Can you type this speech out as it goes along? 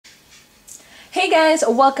Hey guys,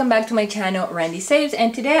 welcome back to my channel Randy Saves,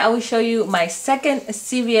 and today I will show you my second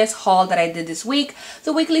CVS haul that I did this week.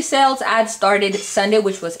 The weekly sales ad started Sunday,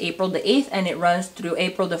 which was April the 8th, and it runs through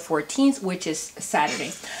April the 14th, which is Saturday.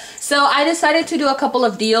 So I decided to do a couple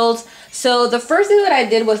of deals. So the first thing that I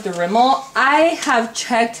did was the Rimmel. I have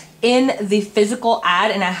checked in the physical ad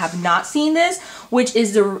and I have not seen this, which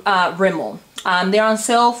is the Rimmel. They're on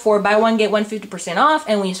sale for buy one get one 50% off,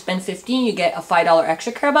 and when you spend $15 you get a $5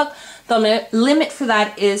 extra care buck. The limit for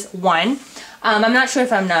that is 1. I'm not sure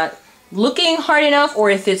if I'm not looking hard enough or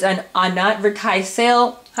if it's an unadvertised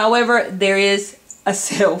sale. However, there is a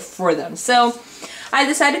sale for them. So I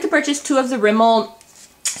decided to purchase 2 of the Rimmel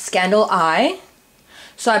Scandal Eye.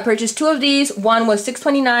 So I purchased 2 of these. One was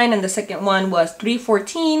 $6.29 and the second one was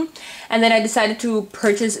 $3.14. And then I decided to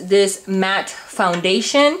purchase this matte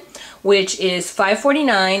foundation, which is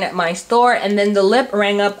 $5.49 at my store, and then the lip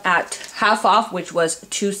rang up at half off, which was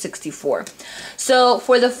 $2.64. So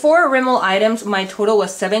for the 4 Rimmel items, my total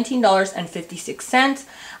was $17.56.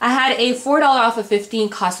 I had a $4 off of 15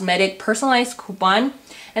 cosmetic personalized coupon,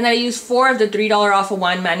 and then I used 4 of the $3 off of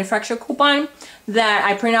 1 manufacturer coupon that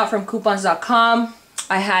I print out from coupons.com.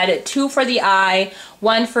 I had 2 for the eye,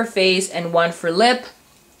 1 for face, and 1 for lip.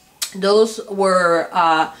 Those were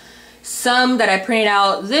some that I printed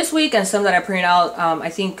out this week and some that I printed out I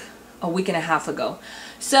think a week and a half ago.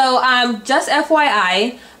 So just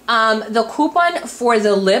FYI, the coupon for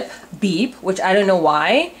the lip beep, which I don't know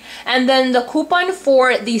why, and then the coupon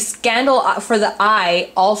for the Scandal for the eye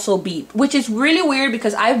also beep, which is really weird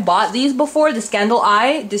because I've bought these before. The Scandal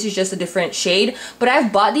Eye, this is just a different shade, but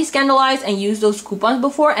I've bought these Scandal Eyes and used those coupons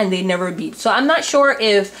before and they never beep. So I'm not sure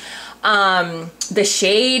if the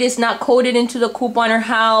shade is not coded into the coupon or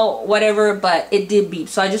how, whatever, but it did beep.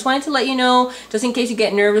 So I just wanted to let you know, just in case you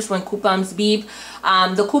get nervous when coupons beep.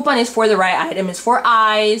 The coupon is for the right item. It's for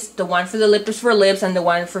eyes, the one for the lip is for lips, and the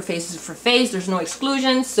one for face is for face. There's no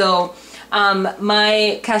exclusions. So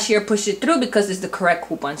my cashier pushed it through because it's the correct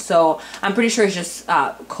coupon. So I'm pretty sure it's just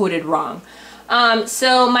coded wrong.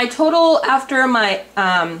 So my total after my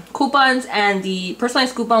coupons and the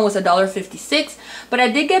personalized coupon was $1.56, but I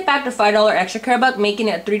did get back the $5 extra care buck, making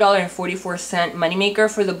it a $3.44 moneymaker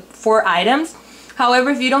for the 4 items.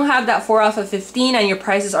 However, if you don't have that 4 off of 15 and your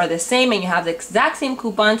prices are the same and you have the exact same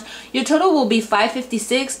coupons, your total will be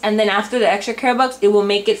 $5.56, and then after the extra care bucks, it will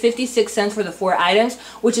make it 56 cents for the 4 items,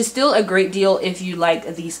 which is still a great deal if you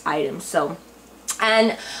like these items. So.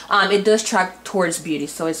 And it does track towards beauty,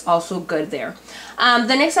 so it's also good there.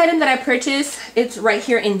 The next item that I purchased, it's right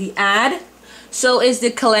here in the ad. So it's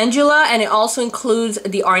the Calendula, and it also includes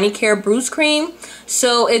the Arnie Care Bruise Cream.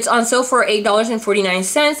 So it's on sale for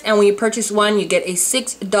 $8.49, and when you purchase 1, you get a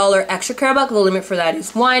 $6 extra care buck. The limit for that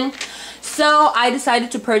is 1. So I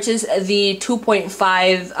decided to purchase the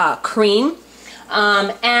 2.5 cream.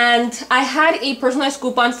 And I had a personalized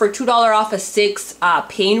coupon for $2 off of 6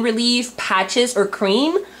 pain relief patches or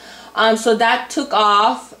cream. So that took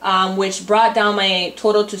off, which brought down my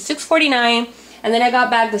total to $6.49, and then I got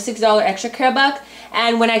back the $6 extra care buck.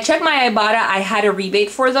 And when I checked my Ibotta, I had a rebate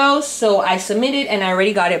for those, so I submitted and I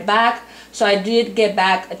already got it back. So I did get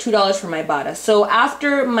back $2 for my Ibotta. So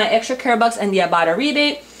after my extra care bucks and the Ibotta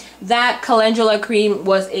rebate, that Calendula cream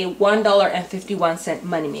was a $1.51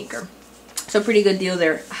 moneymaker. So pretty good deal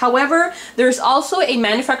there. However, there's also a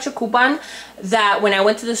manufacturer coupon that when I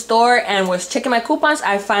went to the store and was checking my coupons,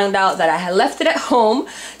 I found out that I had left it at home.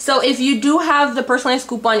 So if you do have the personalized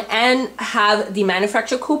coupon and have the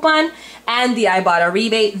manufacturer coupon and the Ibotta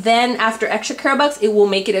rebate, then after extra care bucks, it will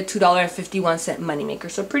make it a $2.51 moneymaker.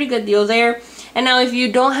 So pretty good deal there. And now if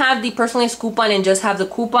you don't have the personalized coupon and just have the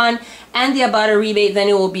coupon and the Ibotta rebate, then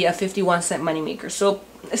it will be a 51-cent moneymaker. So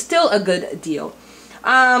still a good deal.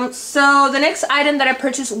 So the next item that I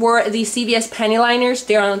purchased were the CVS panty liners.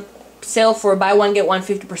 They're on sale for buy one get one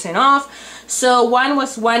 50% off. So one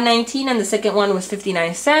was $1.19 and the second one was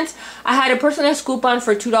 59 cents. I had a personalized coupon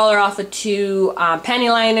for $2 off of 2 panty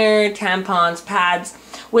liner, tampons, pads,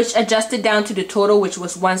 which adjusted down to the total, which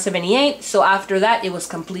was $1.78. So after that, it was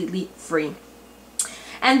completely free.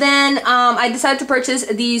 And then I decided to purchase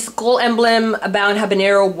these Gold Emblem Bound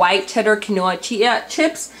Habanero White Cheddar Quinoa Chia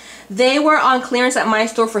Chips. They were on clearance at my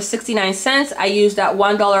store for 69 cents. I used that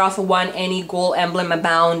 $1 off of 1 any Gold Emblem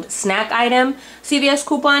Abound snack item CVS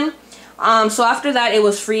coupon. So after that, it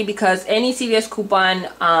was free because any CVS coupon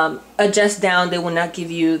adjusts down. They will not give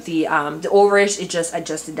you the overage. It just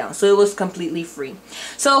adjusted down. So it was completely free.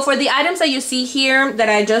 So for the items that you see here that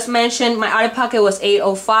I just mentioned, my out-of-pocket was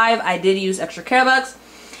 $8.05. I did use extra care bucks.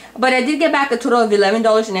 But I did get back a total of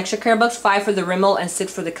 $11 in extra care bucks, 5 for the Rimmel and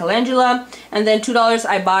 6 for the calendula, and then $2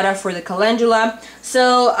 Ibotta for the calendula.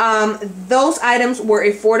 So those items were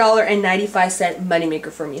a $4.95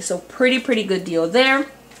 moneymaker for me. So pretty good deal there.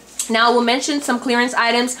 Now we'll mention some clearance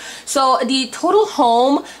items. So the Total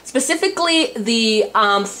Home, specifically the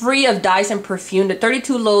free of dyes and perfume, the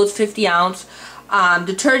 32 loads 50 ounce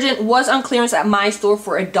detergent was on clearance at my store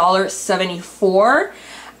for $1.74.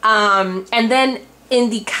 And then in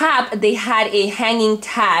the cap, they had a hanging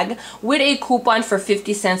tag with a coupon for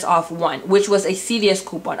 50 cents off one, which was a CVS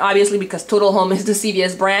coupon, obviously because Total Home is the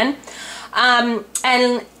CVS brand.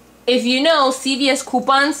 And if you know, CVS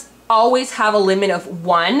coupons always have a limit of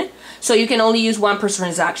 1, so you can only use 1 per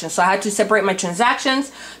transaction. So I had to separate my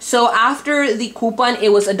transactions. So after the coupon,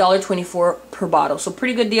 it was $1.24 per bottle. So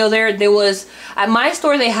pretty good deal there. There was, at my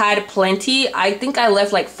store, they had plenty. I think I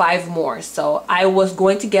left like 5 more. So I was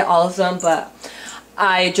going to get all of them, but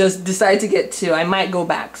I just decided to get 2. I might go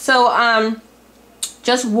back. So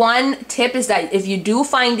just one tip is that if you do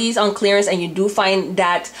find these on clearance and you do find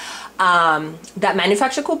that that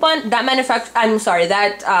manufacturer coupon, that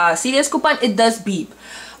CVS coupon, it does beep.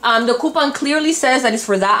 The coupon clearly says that it's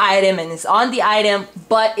for that item and it's on the item,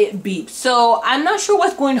 but it beeps. So I'm not sure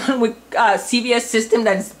what's going on with CVS system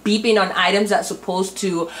that's beeping on items that's supposed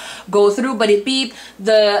to go through, but it beeped.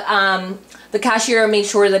 The cashier made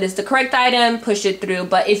sure that it's the correct item, push it through.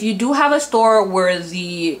 But if you do have a store where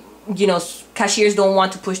the cashiers don't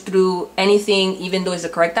want to push through anything even though it's the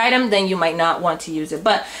correct item, then you might not want to use it.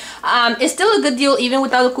 But it's still a good deal even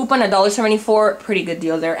without a coupon. $1.74, pretty good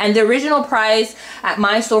deal there. And the original price at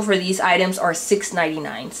my store for these items are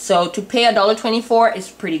 $6.99, so to pay $1.24 is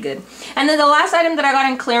pretty good. And then the last item that I got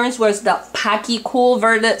in clearance was the Paqui Cool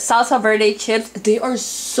Verde Salsa Verde chips. They are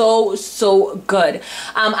so good.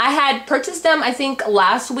 I had purchased them, I think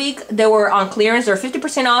last week. They were on clearance. They're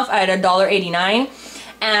 50% off at $1.89.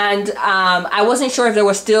 And I wasn't sure if they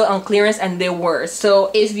were still on clearance, and they were.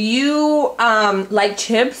 So if you like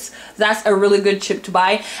chips, that's a really good chip to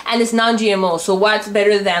buy, and it's non-GMO. So what's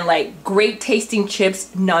better than like great tasting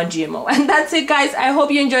chips, non-GMO? And that's it, guys. I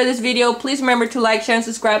hope you enjoyed this video. Please remember to like, share, and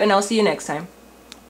subscribe, and I'll see you next time.